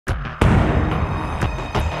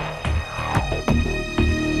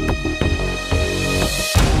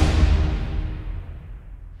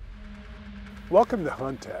Welcome to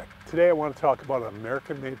Huntech. Today I want to talk about an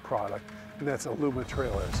American-made product, and that's Aluma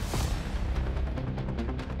trailers.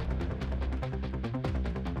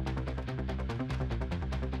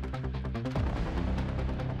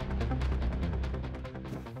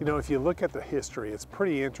 You know, if you look at the history, it's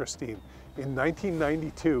pretty interesting. In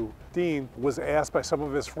 1992, Dean was asked by some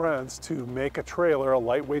of his friends to make a trailer, a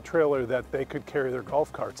lightweight trailer that they could carry their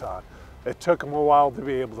golf carts on. It took him a while to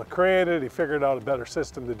be able to create it. He figured out a better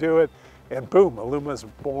system to do it. And boom, Aluma's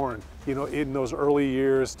born. You know, in those early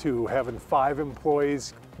years, to having 5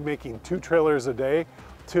 employees making 2 trailers a day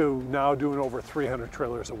to now doing over 300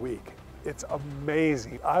 trailers a week. It's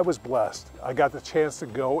amazing. I was blessed. I got the chance to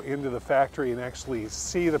go into the factory and actually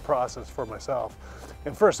see the process for myself.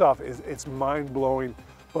 And first off, it's mind-blowing.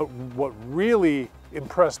 But what really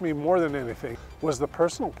impressed me more than anything was the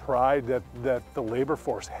personal pride that the labor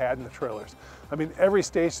force had in the trailers. I mean, every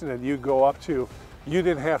station that you go up to, you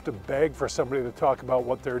didn't have to beg for somebody to talk about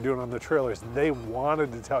what they were doing on the trailers. They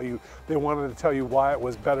wanted to tell you why it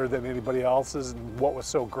was better than anybody else's and what was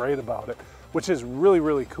so great about it, which is really,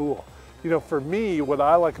 really cool. You know, for me, what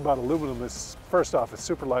I like about aluminum is, first off, it's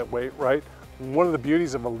super lightweight, right? One of the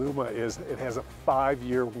beauties of Aluma is it has a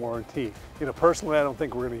 5-year warranty. You know, personally, I don't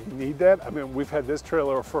think we're gonna need that. I mean, we've had this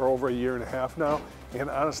trailer for over 1.5 years now, and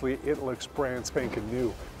honestly, it looks brand spanking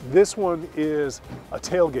new. This one is a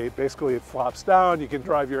tailgate. Basically, it flops down, you can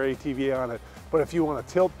drive your ATV on it. But if you want a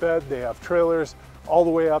tilt bed, they have trailers all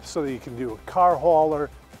the way up so that you can do a car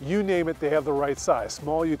hauler. You name it, they have the right size.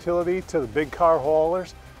 Small utility to the big car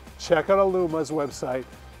haulers. Check out Aluma's website.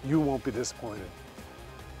 You won't be disappointed.